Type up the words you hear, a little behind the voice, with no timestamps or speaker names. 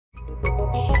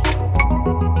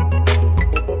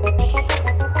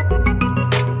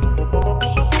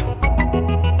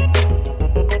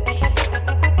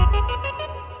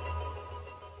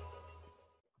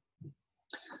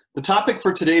The topic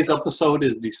for today's episode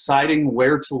is deciding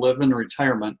where to live in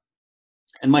retirement.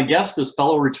 And my guest is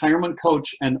fellow retirement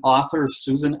coach and author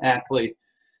Susan Ackley.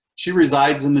 She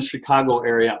resides in the Chicago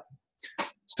area.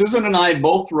 Susan and I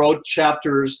both wrote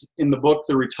chapters in the book,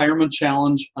 The Retirement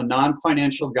Challenge, a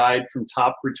non-financial guide from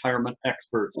top retirement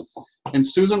experts. And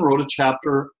Susan wrote a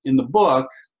chapter in the book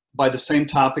by the same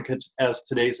topic as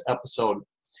today's episode.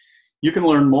 You can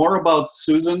learn more about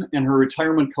Susan and her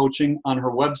retirement coaching on her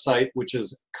website, which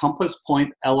is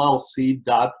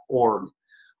compasspointllc.org.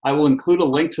 I will include a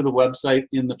link to the website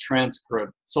in the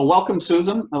transcript. So welcome,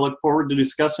 Susan. I look forward to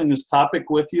discussing this topic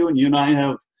with you. And you and I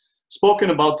have spoken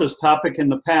about this topic in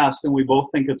the past, and we both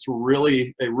think it's a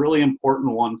really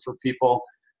important one for people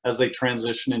as they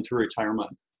transition into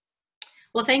retirement.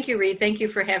 Well, thank you, Reed. Thank you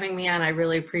for having me on. I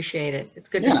really appreciate it. It's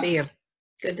good to see you.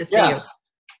 Good to see you.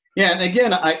 Yeah, and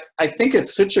again, I think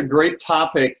it's such a great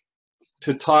topic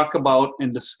to talk about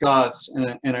and discuss,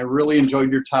 and I really enjoyed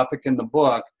your topic in the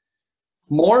book.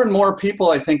 More and more people,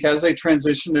 I think, as they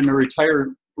transition into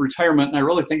retirement, and I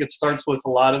really think it starts with a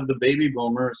lot of the baby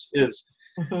boomers, is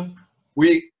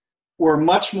we're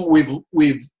much more,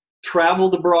 we've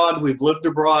traveled abroad, we've lived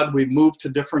abroad, we've moved to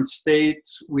different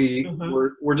states,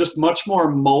 we're just much more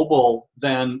mobile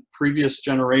than previous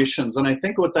generations. And I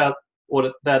think what that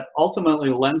ultimately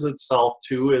lends itself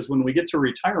to is when we get to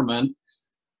retirement,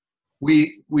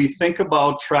 we think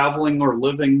about traveling or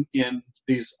living in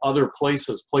these other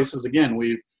places again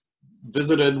we've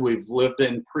visited, we've lived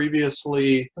in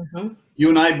previously. You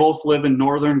and I both live in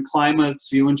northern climates,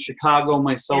 you in Chicago,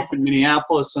 myself in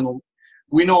Minneapolis, and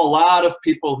we know a lot of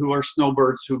people who are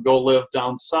snowbirds who go live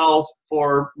down south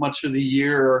for much of the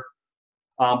year,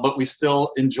 but we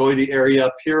still enjoy the area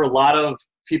up here. A lot of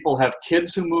people have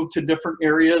kids who move to different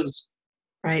areas,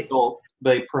 right? So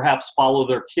they perhaps follow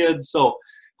their kids. So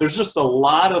there's just a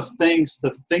lot of things to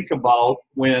think about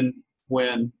when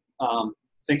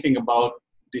thinking about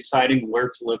deciding where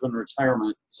to live in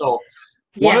retirement. So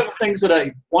one of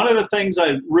the things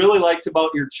I really liked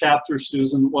about your chapter,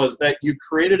 Susan, was that you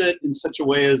created it in such a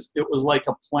way as it was like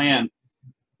a plan.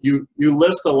 You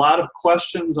list a lot of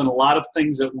questions and a lot of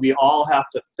things that we all have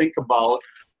to think about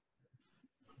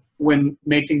when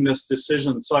making this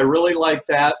decision. So I really like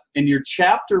that. And your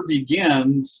chapter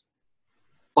begins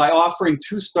by offering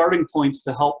two starting points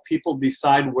to help people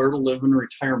decide where to live in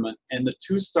retirement. And the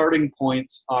two starting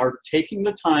points are taking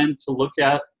the time to look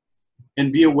at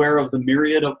and be aware of the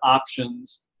myriad of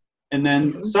options. And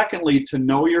then secondly, to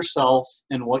know yourself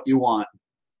and what you want.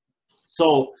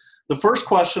 So the first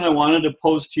question I wanted to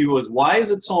pose to you is, why is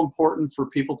it so important for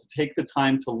people to take the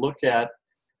time to look at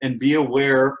and be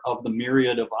aware of the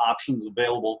myriad of options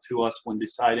available to us when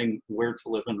deciding where to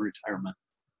live in retirement?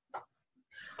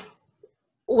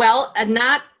 Well,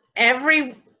 not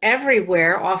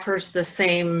everywhere offers the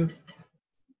same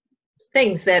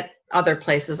things that other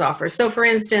places offer. So for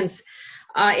instance,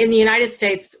 in the United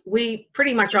States, we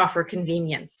pretty much offer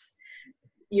convenience.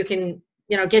 You can,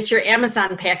 get your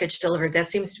Amazon package delivered. That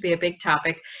seems to be a big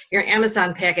topic. Your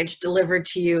Amazon package delivered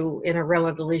to you in a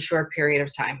relatively short period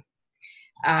of time.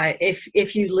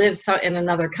 If you live in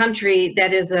another country,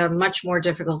 that is a much more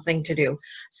difficult thing to do.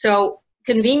 So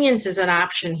convenience is an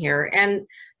option here, and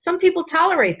some people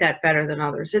tolerate that better than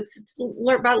others. It's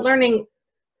about learning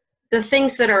the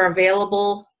things that are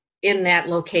available in that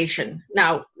location.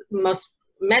 Now,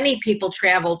 many people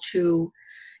travel to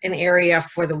an area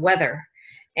for the weather,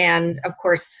 and of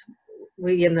course,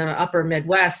 we in the upper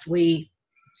Midwest, we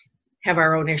have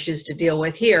our own issues to deal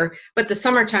with here, but the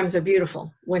summer times are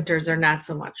beautiful. Winters are not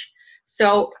so much.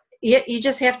 So you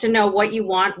just have to know what you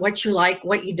want, what you like,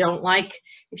 what you don't like.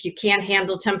 If you can't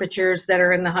handle temperatures that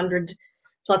are in the 100+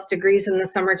 degrees in the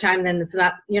summertime, then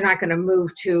you're not going to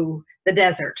move to the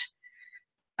desert.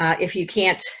 If you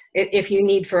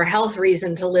need for a health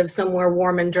reason to live somewhere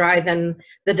warm and dry, then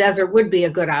the desert would be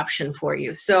a good option for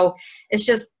you. So it's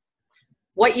just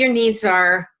what your needs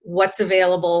are, what's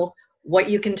available,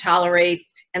 what you can tolerate,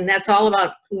 and that's all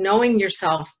about knowing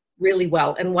yourself really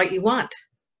well and what you want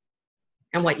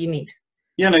and what you need.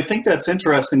 Yeah, and I think that's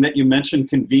interesting that you mentioned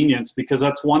convenience, because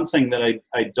that's one thing that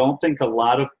I don't think a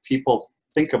lot of people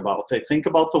think about. They think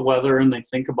about the weather and they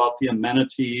think about the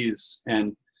amenities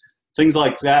and things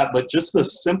like that, but just the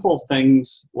simple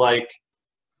things like,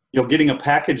 getting a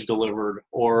package delivered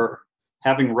or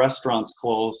having restaurants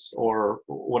close or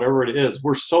whatever it is.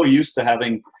 We're so used to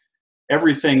having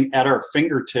everything at our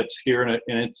fingertips here, and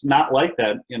it's not like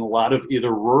that in a lot of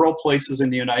either rural places in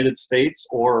the United States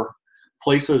or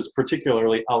places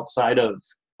particularly outside of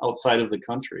the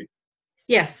country.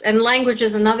 Yes, and language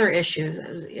is another issue.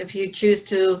 If you choose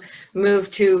to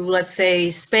move to, let's say,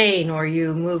 Spain, or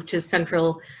you move to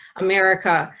Central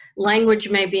America, language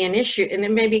may be an issue, and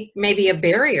it may be a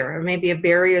barrier, or maybe a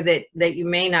barrier that you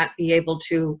may not be able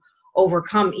to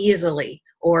overcome easily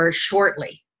or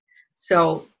shortly.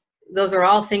 So those are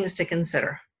all things to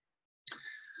consider.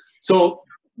 So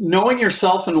knowing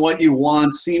yourself and what you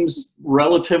want seems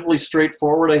relatively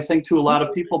straightforward, I think, to a lot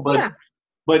of people,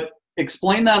 but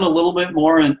explain that a little bit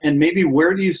more, and maybe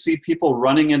where do you see people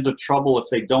running into trouble if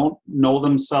they don't know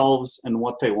themselves and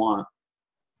what they want?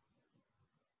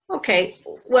 Okay,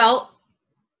 well,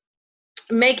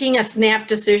 making a snap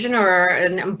decision or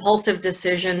an impulsive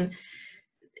decision,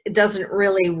 it doesn't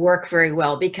really work very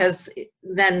well, because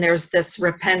then there's this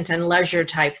repent and leisure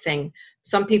type thing.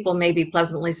 Some people may be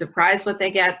pleasantly surprised what they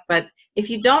get, but if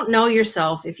you don't know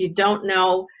yourself, if you don't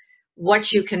know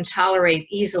what you can tolerate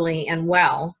easily and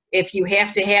well, if you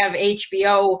have to have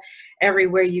HBO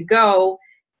everywhere you go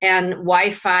and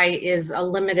Wi-Fi is a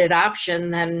limited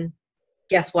option, then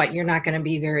guess what? You're not going to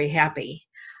be very happy.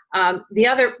 The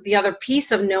other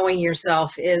piece of knowing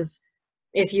yourself is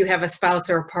if you have a spouse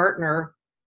or a partner,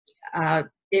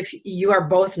 if you are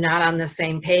both not on the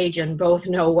same page and both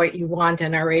know what you want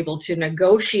and are able to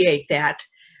negotiate that,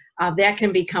 that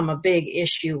can become a big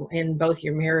issue in both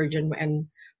your marriage and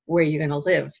where you're going to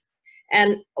live.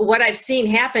 And what I've seen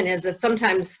happen is that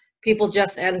sometimes people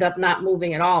just end up not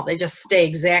moving at all. They just stay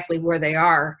exactly where they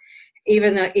are,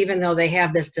 even though they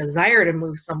have this desire to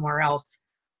move somewhere else.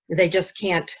 They just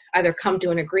can't either come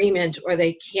to an agreement, or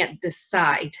they can't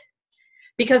decide,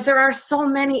 because there are so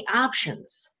many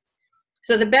options.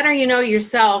 So the better you know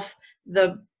yourself,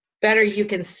 the better you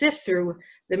can sift through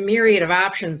the myriad of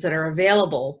options that are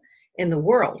available in the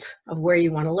world of where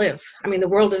you want to live. I mean, the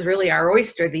world is really our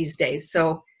oyster these days,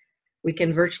 so we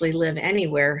can virtually live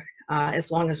anywhere,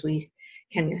 as long as we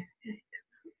can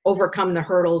overcome the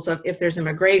hurdles of if there's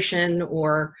immigration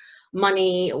or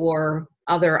money or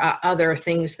other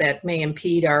things that may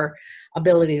impede our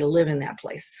ability to live in that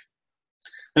place.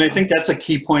 And I think that's a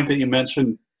key point that you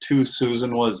mentioned too,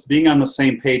 Susan, was being on the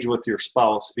same page with your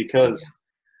spouse, because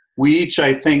we each,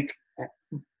 I think,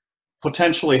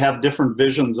 potentially have different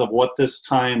visions of what this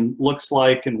time looks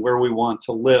like and where we want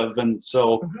to live. And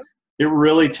so it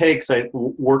really takes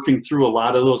working through a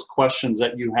lot of those questions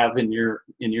that you have in your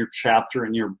chapter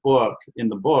in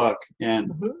the book,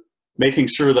 and making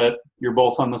sure that you're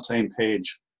both on the same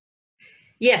page.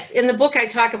 Yes, in the book I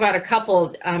talk about a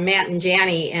couple, Matt and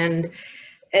Janie, and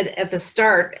at the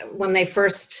start, when they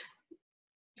first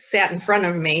sat in front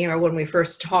of me, or when we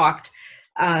first talked,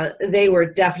 they were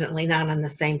definitely not on the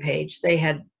same page. They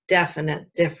had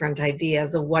definite different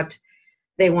ideas of what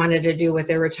they wanted to do with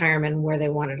their retirement and where they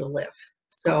wanted to live.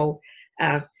 So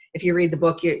if you read the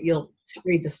book, you'll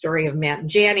read the story of Matt and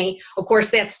Janie. Of course,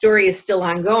 that story is still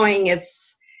ongoing.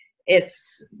 It's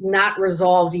not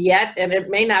resolved yet, and it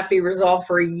may not be resolved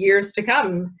for years to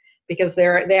come, because they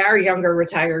are younger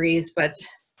retirees, but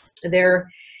they're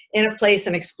in a place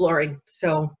and exploring.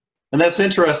 So. And that's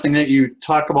interesting that you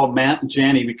talk about Matt and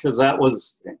Janie, because that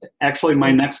was actually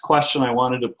my next question I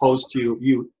wanted to pose to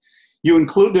you. You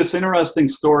include this interesting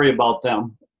story about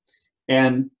them,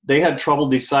 and they had trouble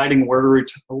deciding where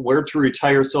to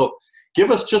retire. So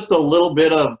give us just a little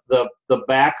bit of the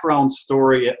background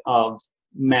story of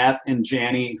Matt and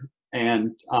Janie,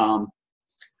 and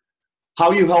how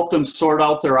you help them sort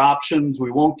out their options.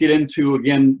 We won't get into,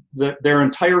 again, their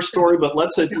entire story, but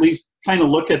let's at least kind of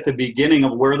look at the beginning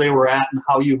of where they were at and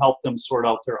how you helped them sort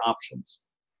out their options.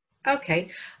 Okay.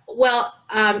 Well,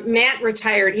 Matt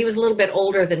retired. He was a little bit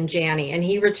older than Janie, and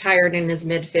he retired in his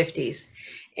mid-50s.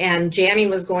 And Janie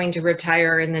was going to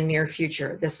retire in the near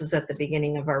future. This is at the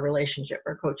beginning of our relationship,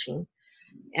 our coaching.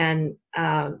 And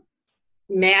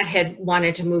Matt had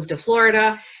wanted to move to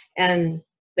Florida, and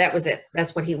that was it.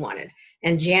 That's what he wanted.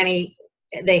 And Janie,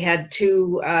 they had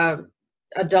two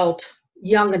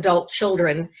young adult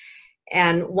children,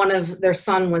 and one of their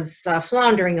son was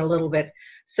floundering a little bit.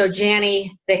 So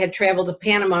Janie, they had traveled to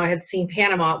Panama, had seen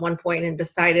Panama at one point, and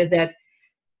decided that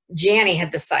Janie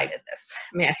had decided this,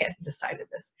 Matt had decided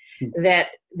this,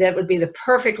 that would be the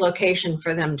perfect location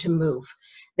for them to move.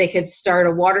 They could start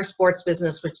a water sports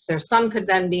business, which their son could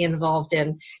then be involved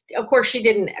in. Of course, she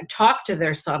didn't talk to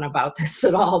their son about this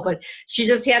at all, but she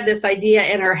just had this idea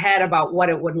in her head about what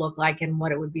it would look like and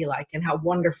what it would be like, and how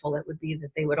wonderful it would be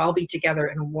that they would all be together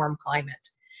in a warm climate.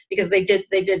 Because they did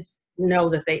know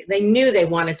that they knew they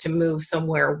wanted to move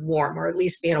somewhere warm, or at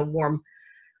least be in a warm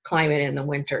climate in the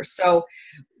winter. So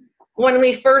when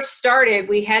we first started,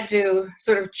 we had to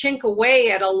sort of chink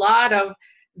away at a lot of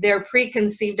their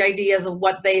preconceived ideas of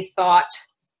what they thought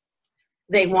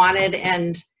they wanted,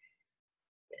 and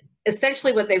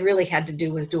essentially what they really had to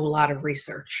do was do a lot of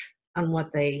research on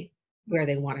what they where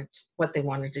they wanted, what they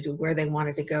wanted to do, where they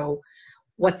wanted to go,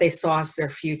 what they saw as their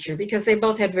future, because they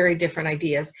both had very different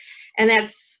ideas. And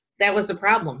that was a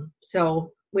problem.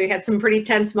 So we had some pretty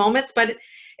tense moments, but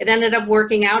it ended up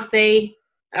working out. They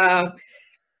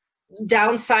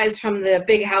downsized from the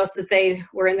big house that they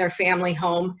were in their family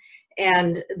home,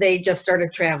 and they just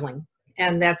started traveling.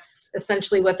 And that's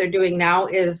essentially what they're doing now,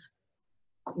 is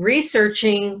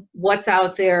researching what's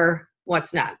out there,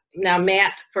 what's not. Now,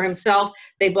 Matt, for himself,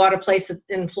 they bought a place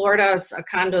in Florida, a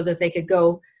condo that they could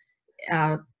go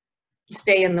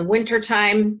stay in the winter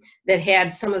time, that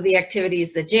had some of the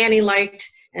activities that Janny liked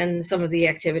and some of the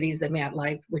activities that Matt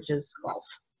liked, which is golf.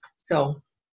 So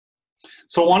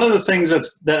one of the things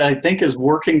that I think is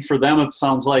working for them, it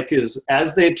sounds like, is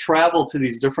as they travel to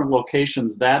these different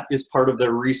locations, that is part of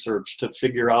their research to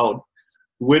figure out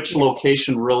which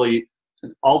location really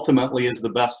ultimately is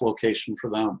the best location for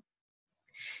them.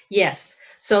 Yes.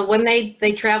 So when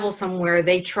they travel somewhere,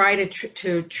 they try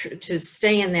to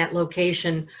stay in that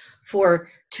location for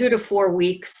 2 to 4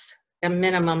 weeks, a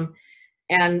minimum,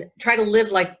 and try to live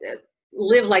like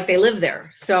they live there.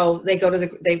 So they go to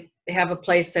they have a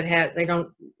place that they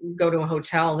don't go to a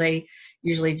hotel. They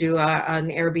usually do an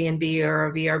Airbnb or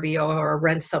a VRBO, or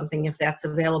rent something if that's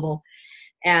available.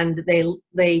 And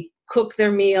they cook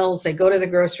their meals. They go to the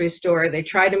grocery store. They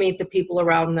try to meet the people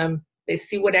around them. They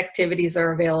see what activities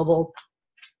are available.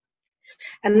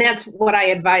 And that's what I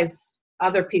advise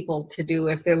other people to do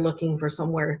if they're looking for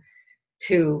somewhere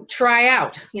to try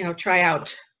out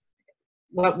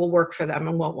what will work for them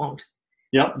and what won't.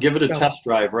 Yep, give it a test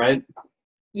drive, right?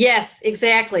 Yes,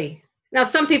 exactly. Now,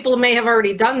 some people may have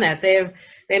already done that. They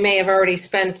may have already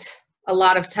spent a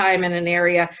lot of time in an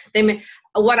area.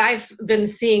 What I've been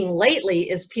seeing lately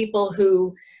is people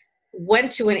who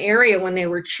went to an area when they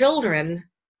were children.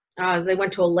 They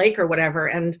went to a lake or whatever,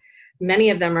 and many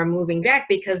of them are moving back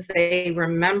because they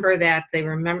remember that.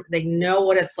 They know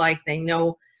what it's like. They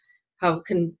know how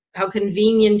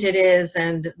convenient it is,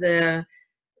 and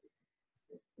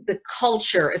the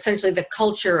culture, essentially the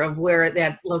culture of where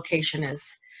that location is.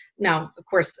 Now, of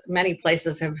course, many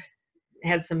places have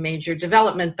had some major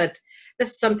development, but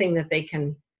this is something that they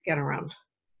can get around.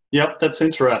 Yep, that's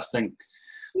interesting.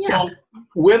 Yeah. So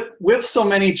with so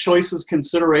many choices,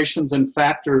 considerations, and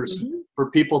factors for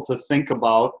people to think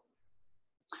about,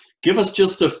 give us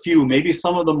just a few, maybe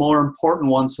some of the more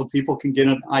important ones, so people can get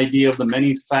an idea of the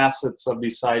many facets of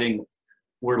deciding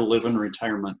where to live in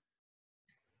retirement.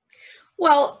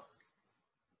 Well,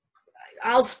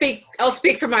 I'll speak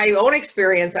from my own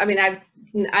experience. I mean,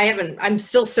 I'm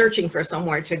still searching for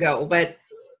somewhere to go, but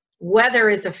weather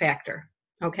is a factor.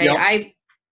 Okay. Yep.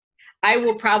 I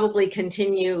will probably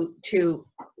continue to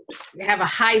have a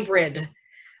hybrid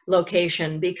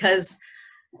location because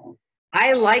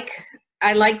I like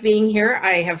being here.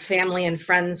 I have family and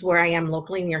friends where I am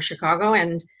locally near Chicago,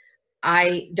 and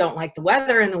I don't like the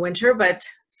weather in the winter, but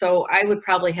so I would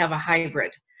probably have a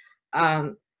hybrid.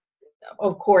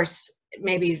 Of course,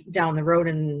 maybe down the road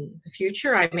in the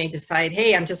future, I may decide,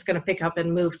 hey, I'm just going to pick up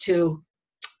and move to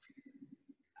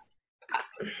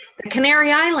the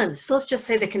Canary Islands. Let's just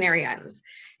say the Canary Islands.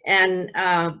 And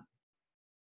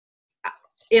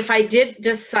if I did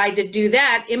decide to do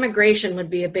that, immigration would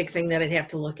be a big thing that I'd have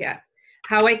to look at.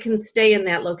 How I can stay in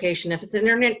that location. If it's an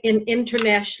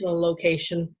international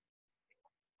location,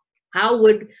 how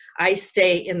would I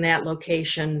stay in that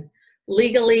location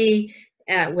legally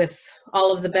with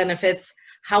all of the benefits?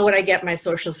 How would I get my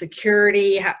Social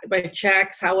Security, my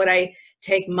checks? How would I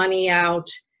take money out?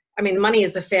 I mean, money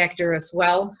is a factor as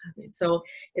well. So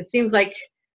it seems like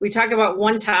we talk about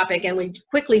one topic and we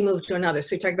quickly move to another.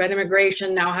 So we talk about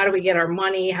immigration. Now, how do we get our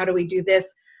money? How do we do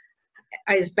this?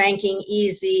 Is banking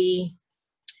easy?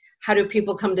 How do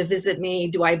people come to visit me?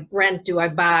 Do I rent? Do I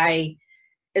buy?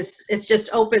 It just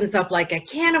opens up like a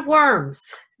can of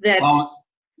worms.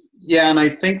 Yeah, and I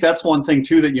think that's one thing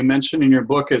too that you mentioned in your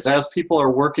book is as people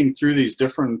are working through these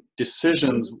different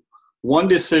decisions, one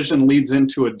decision leads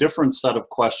into a different set of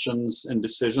questions and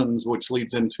decisions, which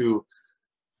leads into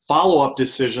follow-up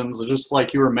decisions, just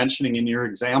like you were mentioning in your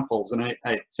examples. And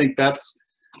I think that's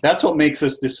what makes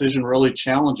this decision really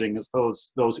challenging, is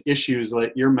those issues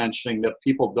that you're mentioning that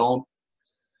people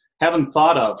haven't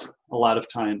thought of a lot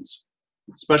of times,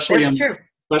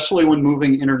 especially when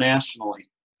moving internationally.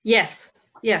 Yes.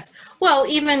 Yes. Well,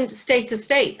 even state to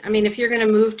state. I mean, if you're going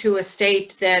to move to a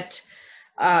state that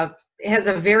has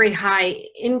a very high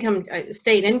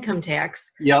state income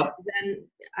tax, yep, then,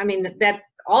 I mean, that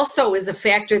also is a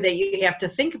factor that you have to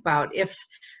think about. If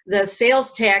the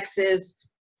sales tax is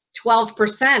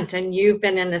 12% and you've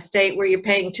been in a state where you're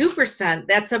paying 2%,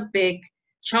 that's a big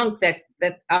chunk that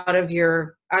out of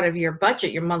your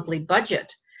budget, your monthly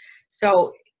budget.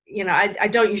 So, you know, I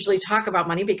don't usually talk about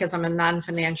money because I'm a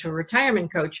non-financial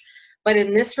retirement coach, but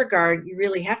in this regard, you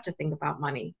really have to think about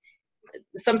money.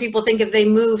 Some people think if they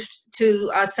moved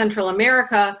to Central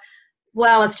America,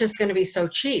 well, it's just going to be so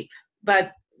cheap,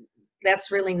 but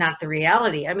that's really not the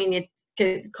reality. I mean, it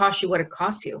could cost you what it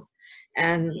costs you,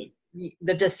 and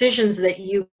the decisions that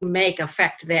you make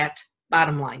affect that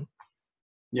bottom line.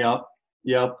 Yep.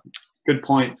 Good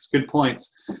points. Good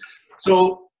points.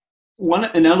 So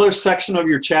another section of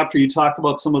your chapter, you talk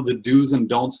about some of the do's and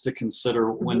don'ts to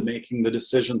consider when making the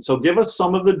decision. So give us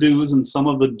some of the do's and some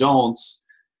of the don'ts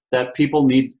that people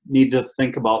need to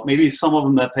think about. Maybe some of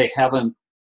them that they haven't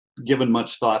given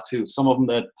much thought to, some of them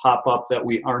that pop up that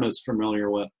we aren't as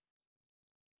familiar with.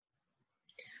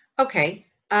 Okay.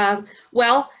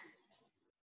 Well,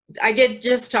 I did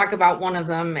just talk about one of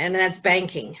them, and that's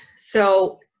banking.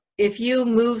 So if you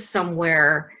move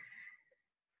somewhere,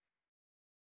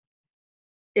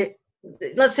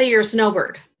 let's say you're a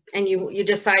snowbird and you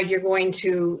decide you're going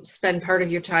to spend part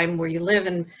of your time where you live,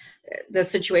 in the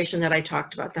situation that I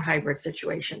talked about, the hybrid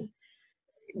situation.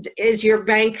 Is your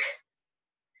bank,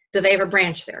 do they have a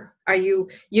branch there? You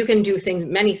can do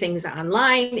many things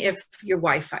online if your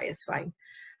Wi-Fi is fine,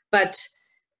 but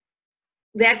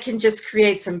that can just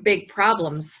create some big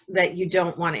problems that you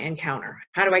don't want to encounter.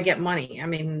 How do I get money? I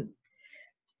mean,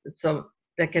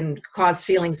 that can cause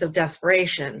feelings of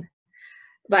desperation.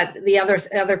 But the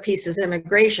other piece is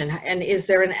immigration. And is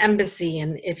there an embassy?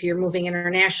 And if you're moving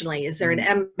internationally, is there an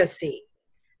embassy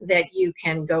that you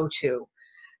can go to?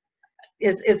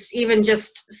 It's even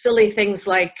just silly things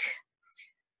like,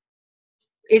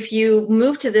 if you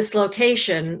move to this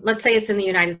location, let's say it's in the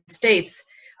United States,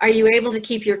 are you able to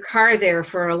keep your car there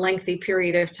for a lengthy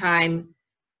period of time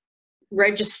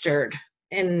registered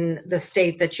in the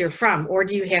state that you're from? Or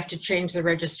do you have to change the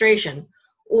registration?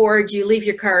 Or do you leave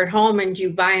your car at home and you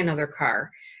buy another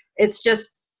car? It's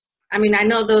just, I mean, I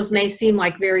know those may seem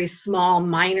like very small,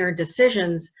 minor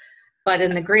decisions, but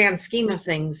in the grand scheme of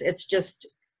things, it's just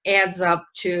adds up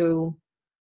to,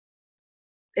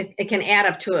 it can add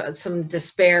up to some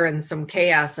despair and some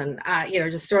chaos and, you know,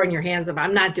 just throwing your hands up.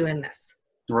 I'm not doing this.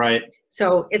 Right.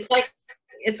 So it's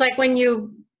like when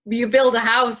you build a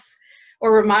house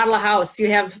or remodel a house, you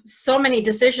have so many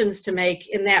decisions to make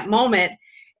in that moment,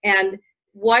 and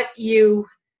what you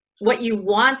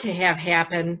want to have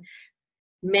happen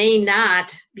may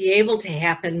not be able to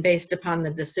happen based upon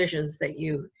the decisions that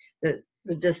you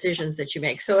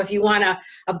make. So if you want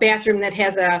a bathroom that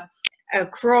has a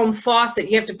chrome faucet,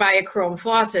 you have to buy a chrome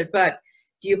faucet, but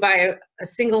do you buy a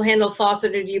single handle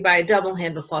faucet or do you buy a double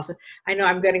handle faucet? I know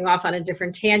I'm getting off on a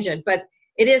different tangent, but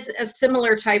it is a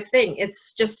similar type thing.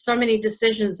 It's just so many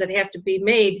decisions that have to be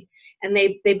made, and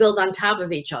they build on top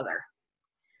of each other.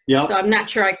 Yep. So I'm not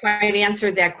sure I quite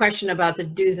answered that question about the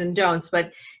do's and don'ts,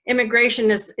 but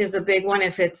immigration is a big one.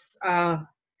 If it's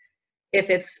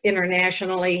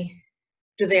internationally,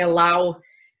 do they allow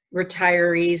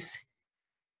retirees?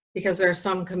 Because there are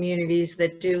some communities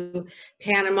that do.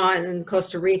 Panama and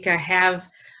Costa Rica have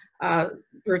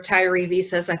retiree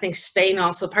visas. I think Spain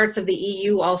also, parts of the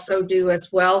EU also do as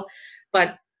well.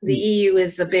 But the EU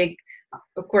is a big,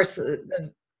 of course,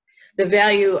 the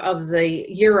value of the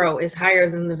euro is higher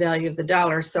than the value of the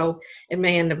dollar, so it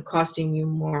may end up costing you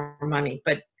more money.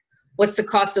 But what's the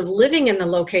cost of living in the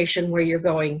location where you're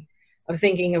going, of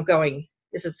thinking of going?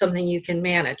 Is it something you can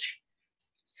manage?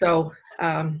 So,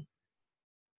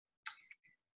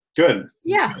 good.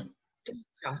 Yeah.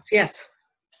 Yes.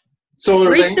 So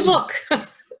read the book.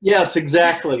 Yes,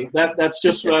 exactly. That's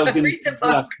just what I was going to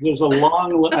suggest. There's a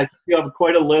long, I think you have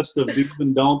quite a list of do's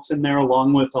and don'ts in there,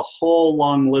 along with a whole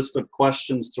long list of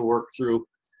questions to work through,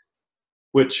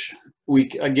 which we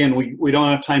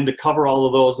don't have time to cover all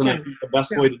of those. And I think the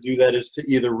best way to do that is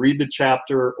to either read the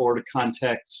chapter or to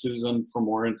contact Susan for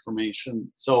more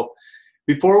information. So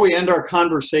before we end our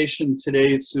conversation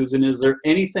today, Susan, is there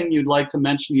anything you'd like to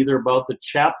mention either about the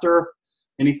chapter,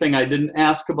 anything I didn't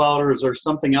ask about, or is there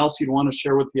something else you'd want to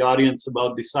share with the audience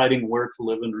about deciding where to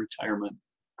live in retirement?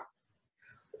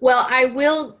 Well, I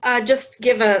will just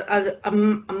give a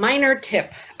minor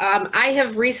tip. I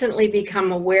have recently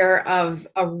become aware of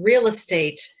a real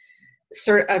estate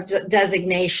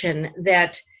designation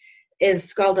that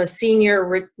is called a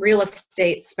senior real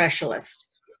estate specialist.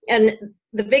 And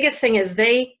the biggest thing is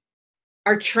they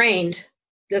are trained,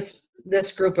 this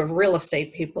group of real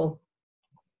estate people,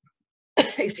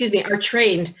 excuse me, are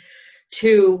trained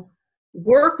to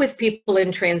work with people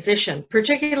in transition,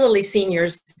 particularly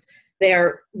seniors. They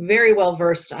are very well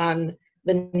versed on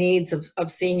the needs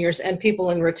of seniors and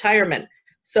people in retirement.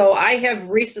 So I have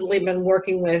recently been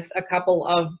working with a couple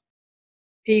of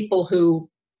people who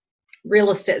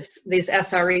real estate, these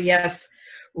SRES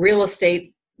real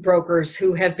estate brokers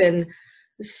who have been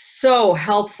so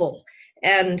helpful.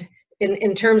 And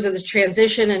in terms of the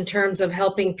transition, in terms of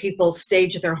helping people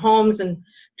stage their homes, in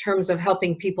terms of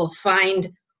helping people find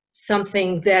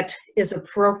something that is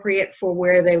appropriate for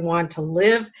where they want to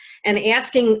live, and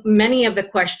asking many of the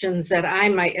questions that I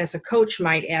might, as a coach,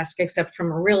 might ask, except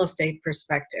from a real estate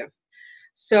perspective.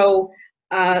 So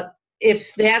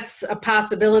if that's a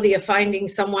possibility of finding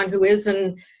someone who is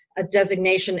in a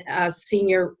designation as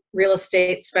senior real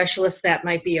estate specialist, that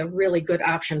might be a really good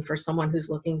option for someone who's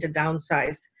looking to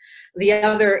downsize. The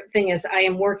other thing is I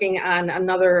am working on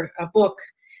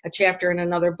a chapter in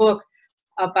another book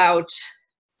about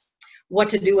what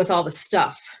to do with all the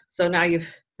stuff. So now you've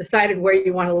decided where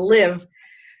you want to live.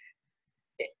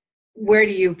 Where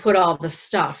do you put all the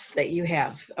stuff that you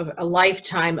have, a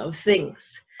lifetime of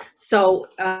things? So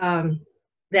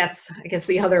that's, I guess,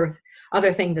 the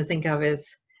other thing to think of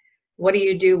is, what do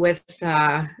you do with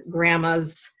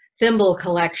grandma's thimble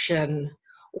collection,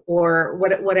 or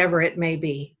whatever it may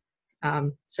be?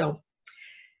 So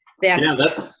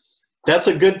that's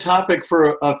a good topic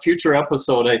for a future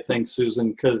episode, I think, Susan,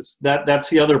 because that's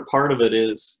the other part of it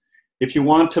is, if you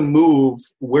want to move,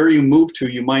 where you move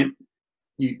to,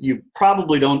 you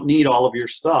probably don't need all of your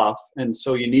stuff, and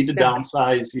so you need to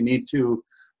downsize. You need to,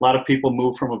 a lot of people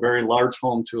move from a very large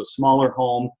home to a smaller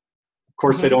home. Of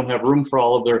course, they don't have room for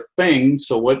all of their things,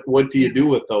 so what do you do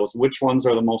with those? Which ones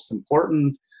are the most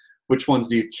important? Which ones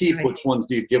do you keep? Right. Which ones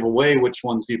do you give away? Which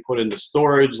ones do you put into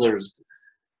storage? There's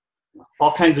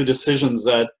all kinds of decisions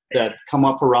that come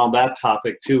up around that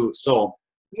topic too. So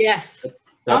yes,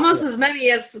 almost as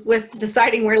many as with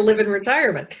deciding where to live in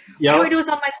retirement. Yep. What do I do with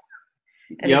all my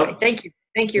stuff? Anyway, Yep.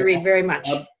 Thank you, Reed, very much.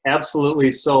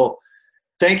 Absolutely. So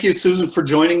thank you, Susan, for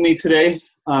joining me today.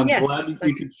 I'm glad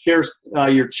you could share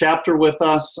your chapter with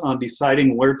us on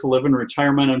deciding where to live in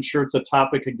retirement. I'm sure it's a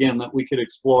topic, again, that we could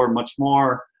explore much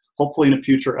more. Hopefully in a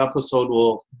future episode,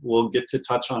 we'll get to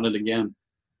touch on it again.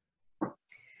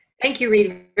 Thank you,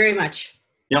 Reed, very much.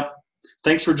 Yep.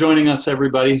 Thanks for joining us,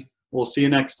 everybody. We'll see you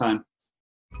next time.